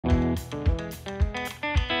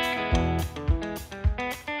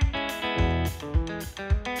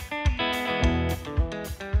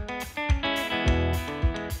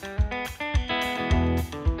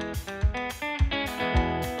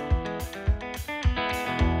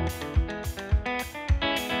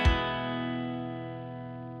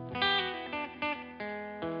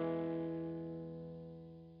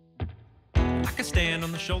Stand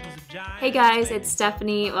on the shoulders of giants. Hey guys, it's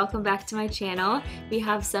Stephanie. Welcome back to my channel. We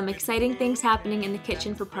have some exciting things happening in the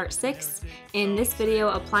kitchen for part 6. In this video,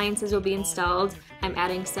 appliances will be installed. I'm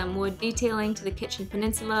adding some wood detailing to the kitchen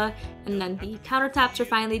peninsula, and then the countertops are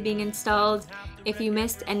finally being installed. If you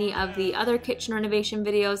missed any of the other kitchen renovation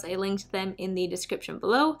videos, I linked them in the description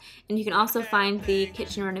below, and you can also find the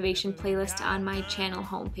kitchen renovation playlist on my channel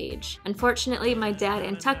homepage. Unfortunately, my dad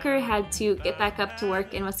and Tucker had to get back up to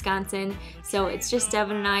work in Wisconsin, so it's just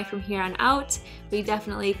Devin and I from here on out. We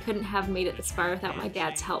definitely couldn't have made it this far without my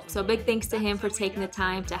dad's help, so big thanks to him for taking the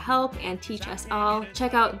time to help and teach us all.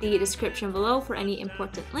 Check out the description below for any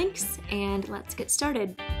important links, and let's get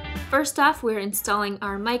started. First off, we're installing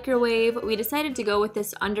our microwave. We decided to go with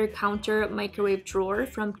this under-counter microwave drawer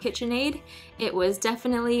from KitchenAid. It was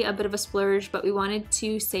definitely a bit of a splurge, but we wanted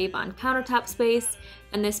to save on countertop space,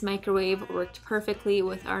 and this microwave worked perfectly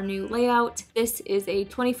with our new layout. This is a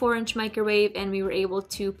 24-inch microwave, and we were able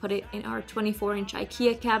to put it in our 24-inch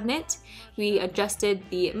IKEA cabinet. We adjusted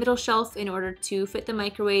the middle shelf in order to fit the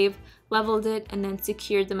microwave, leveled it, and then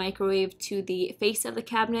secured the microwave to the face of the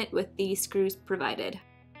cabinet with the screws provided.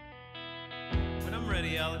 When I'm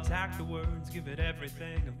ready, I'll attack the words, give it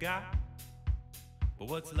everything I've got. But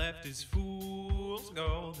what's left is fool's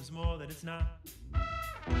gold, there's more that it's not.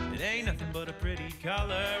 It ain't nothing but a pretty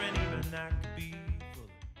color, and even that could be full.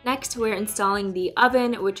 Next, we're installing the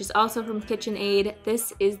oven, which is also from KitchenAid.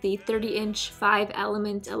 This is the 30-inch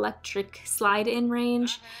 5-element electric slide-in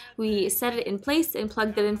range. We set it in place and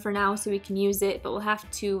plugged it in for now so we can use it, but we'll have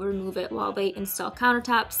to remove it while they install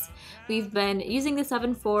countertops. We've been using this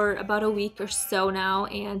oven for about a week or so now,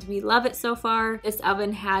 and we love it so far. This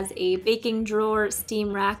oven has a baking drawer,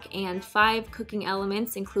 steam rack, and 5 cooking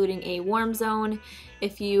elements, including a warm zone.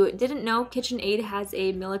 If you didn't know, KitchenAid has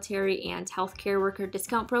a military and healthcare worker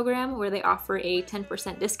discount program where they offer a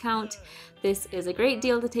 10% discount. This is a great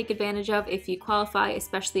deal to take advantage of if you qualify,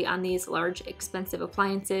 especially on these large, expensive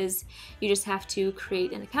appliances. You just have to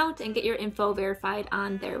create an account and get your info verified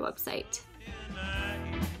on their website.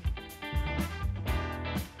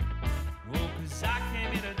 I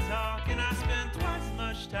came here to talk, and I spent twice as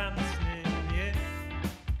much time listening, yeah.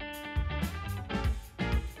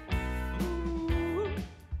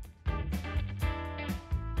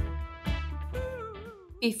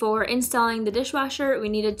 Before installing the dishwasher, we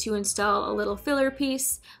needed to install a little filler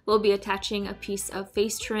piece. We'll be attaching a piece of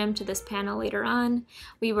face trim to this panel later on.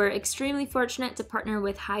 We were extremely fortunate to partner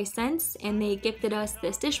with Hisense, and they gifted us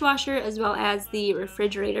this dishwasher as well as the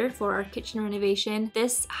refrigerator for our kitchen renovation.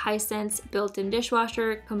 This Hisense built-in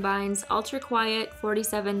dishwasher combines ultra-quiet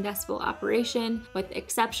 47 decibel operation with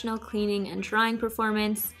exceptional cleaning and drying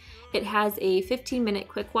performance. It has a 15-minute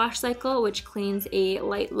quick wash cycle, which cleans a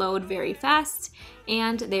light load very fast,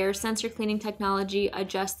 and their sensor cleaning technology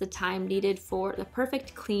adjusts the time needed for the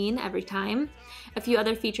perfect clean every time. A few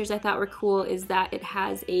other features I thought were cool is that it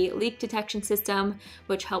has a leak detection system,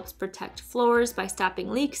 which helps protect floors by stopping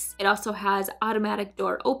leaks. It also has automatic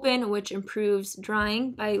door open, which improves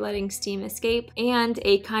drying by letting steam escape, and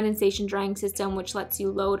a condensation drying system, which lets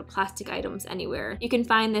you load plastic items anywhere. You can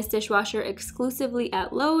find this dishwasher exclusively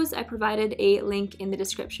at Lowe's. I provided a link in the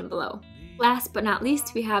description below. Last but not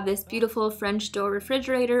least, we have this beautiful French door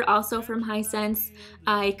refrigerator, also from Hisense.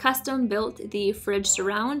 I custom built the fridge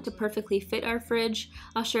surround to perfectly fit our fridge.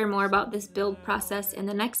 I'll share more about this build process in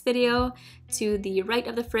the next video. To the right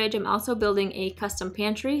of the fridge, I'm also building a custom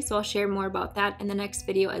pantry, so I'll share more about that in the next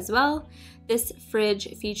video as well. This fridge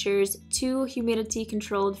features 2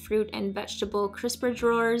 humidity-controlled fruit and vegetable crisper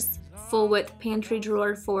drawers, full-width pantry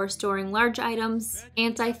drawer for storing large items,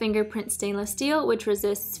 anti-fingerprint stainless steel which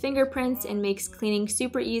resists fingerprints and makes cleaning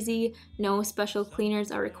super easy, no special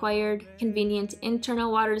cleaners are required, convenient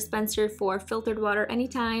internal water dispenser for filtered water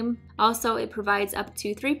anytime. Also, it provides up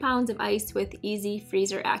to 3 pounds of ice with easy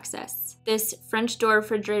freezer access. This French door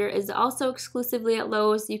refrigerator is also exclusively at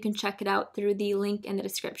Lowe's. You can check it out through the link in the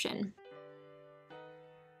description.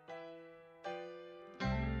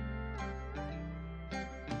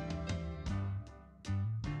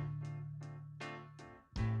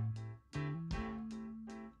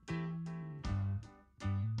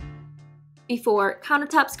 Before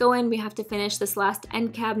countertops go in, we have to finish this last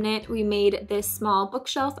end cabinet. We made this small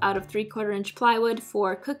bookshelf out of 3/4 inch plywood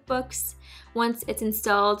for cookbooks. Once it's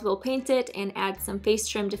installed, we'll paint it and add some face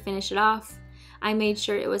trim to finish it off. I made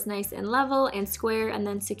sure it was nice and level and square and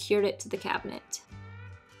then secured it to the cabinet.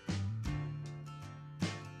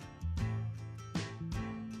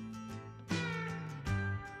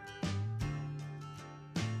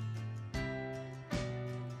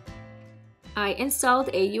 I installed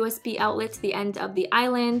a USB outlet to the end of the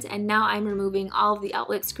island, and now I'm removing all of the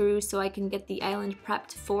outlet screws so I can get the island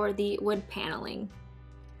prepped for the wood paneling.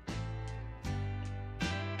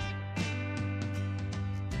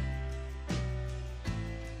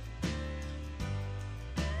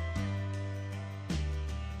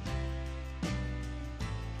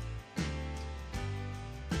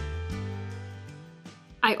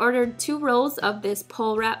 I ordered 2 rolls of this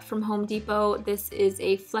pole wrap from Home Depot. This is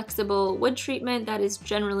a flexible wood treatment that is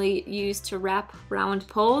generally used to wrap round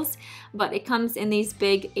poles, but it comes in these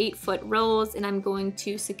big 8-foot rolls, and I'm going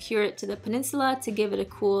to secure it to the peninsula to give it a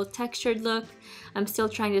cool textured look. I'm still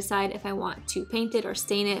trying to decide if I want to paint it or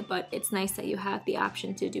stain it, but it's nice that you have the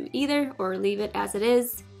option to do either or leave it as it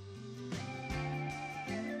is.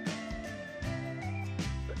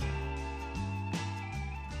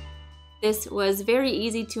 This was very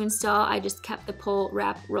easy to install. I just kept the pole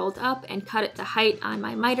wrap rolled up and cut it to height on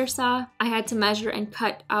my miter saw. I had to measure and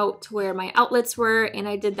cut out where my outlets were, and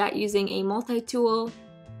I did that using a multi-tool.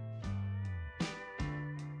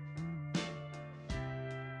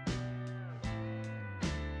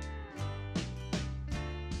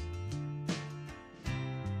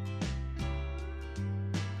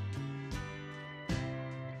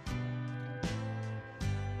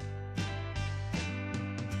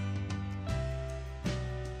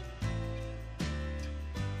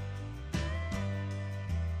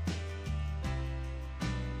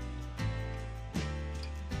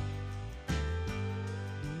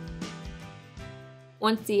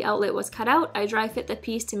 Once the outlet was cut out, I dry fit the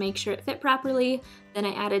piece to make sure it fit properly. Then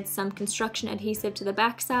I added some construction adhesive to the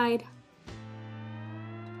back side.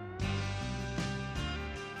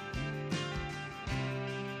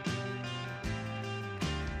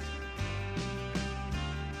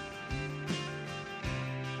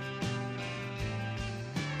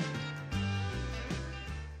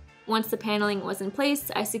 Once the paneling was in place,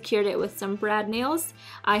 I secured it with some brad nails.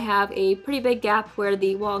 I have a pretty big gap where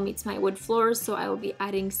the wall meets my wood floors, so I will be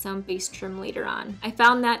adding some face trim later on. I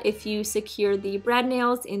found that if you secure the brad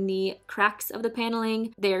nails in the cracks of the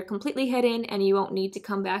paneling, they're completely hidden and you won't need to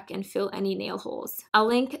come back and fill any nail holes. I'll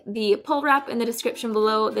link the pole wrap in the description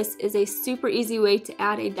below. This is a super easy way to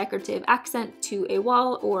add a decorative accent to a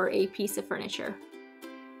wall or a piece of furniture.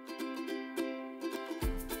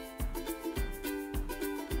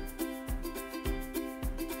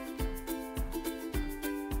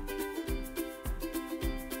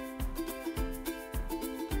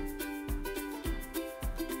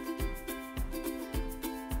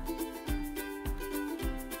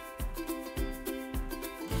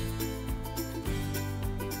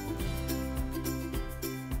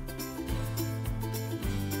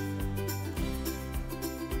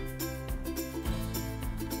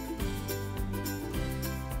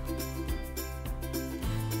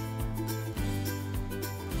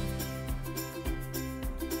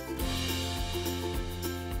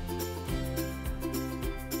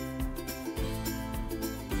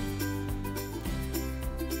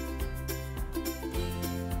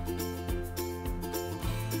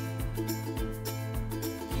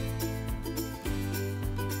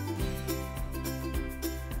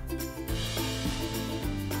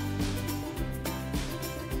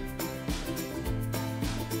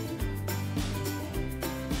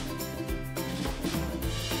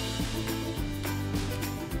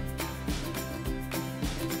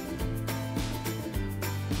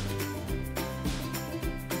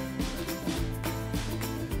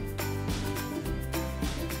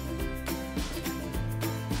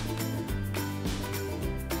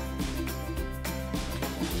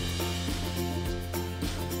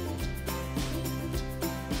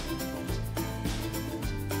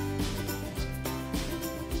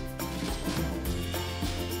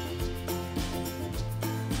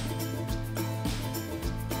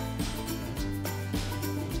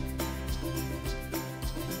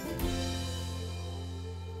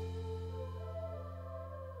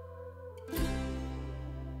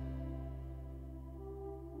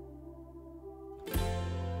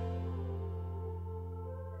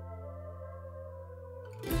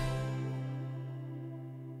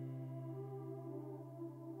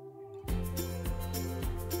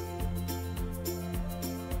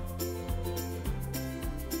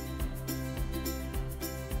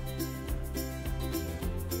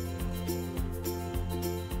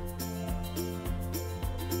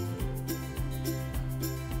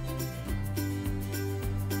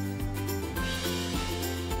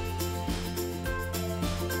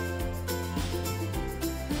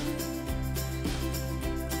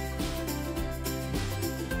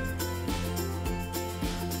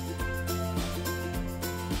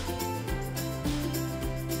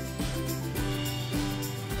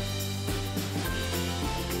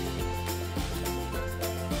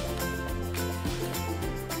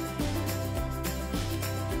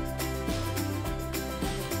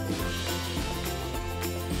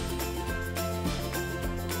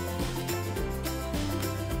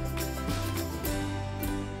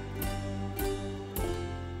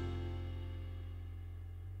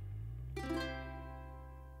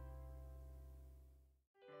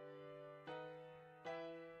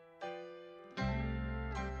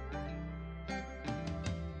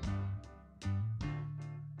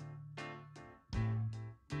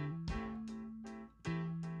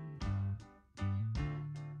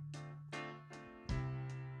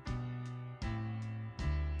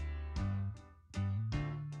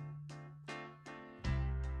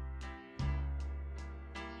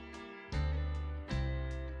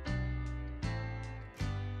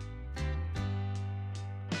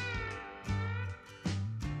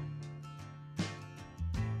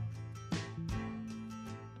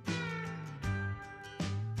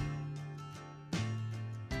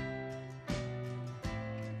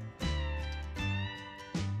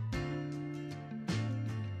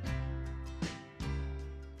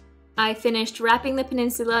 I finished wrapping the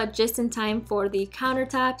peninsula just in time for the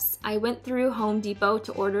countertops. I went through Home Depot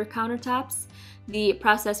to order countertops. The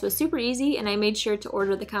process was super easy, and I made sure to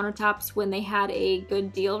order the countertops when they had a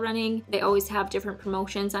good deal running. They always have different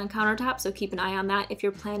promotions on countertops, so keep an eye on that if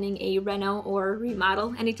you're planning a reno or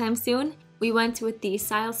remodel anytime soon. We went with the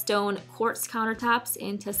Silestone quartz countertops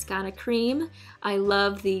in Toscana Cream. I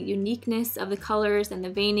love the uniqueness of the colors and the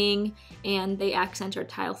veining, and they accent our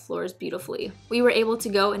tile floors beautifully. We were able to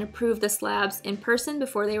go and approve the slabs in person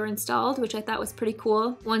before they were installed, which I thought was pretty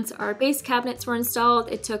cool. Once our base cabinets were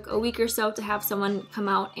installed, it took a week or so to have someone come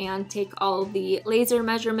out and take all the laser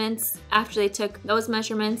measurements. After they took those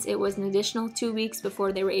measurements, it was an additional 2 weeks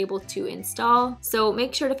before they were able to install. So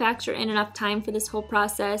make sure to factor in enough time for this whole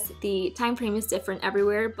process. The time frame is different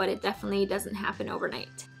everywhere, but it definitely doesn't happen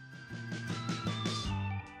overnight.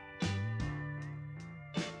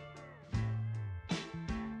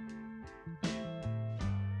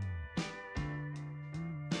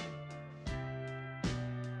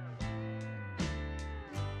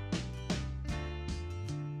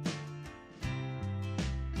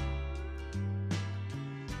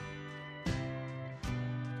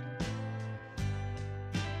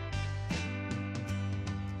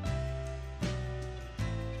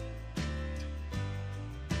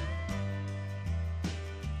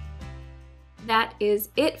 That is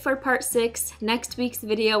it for part 6. Next week's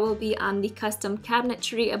video will be on the custom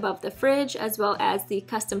cabinetry above the fridge, as well as the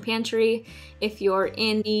custom pantry. If you're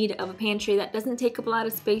in need of a pantry that doesn't take up a lot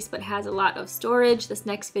of space but has a lot of storage, this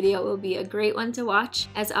next video will be a great one to watch.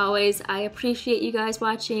 As always, I appreciate you guys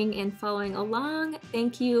watching and following along.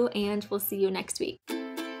 Thank you, and we'll see you next week.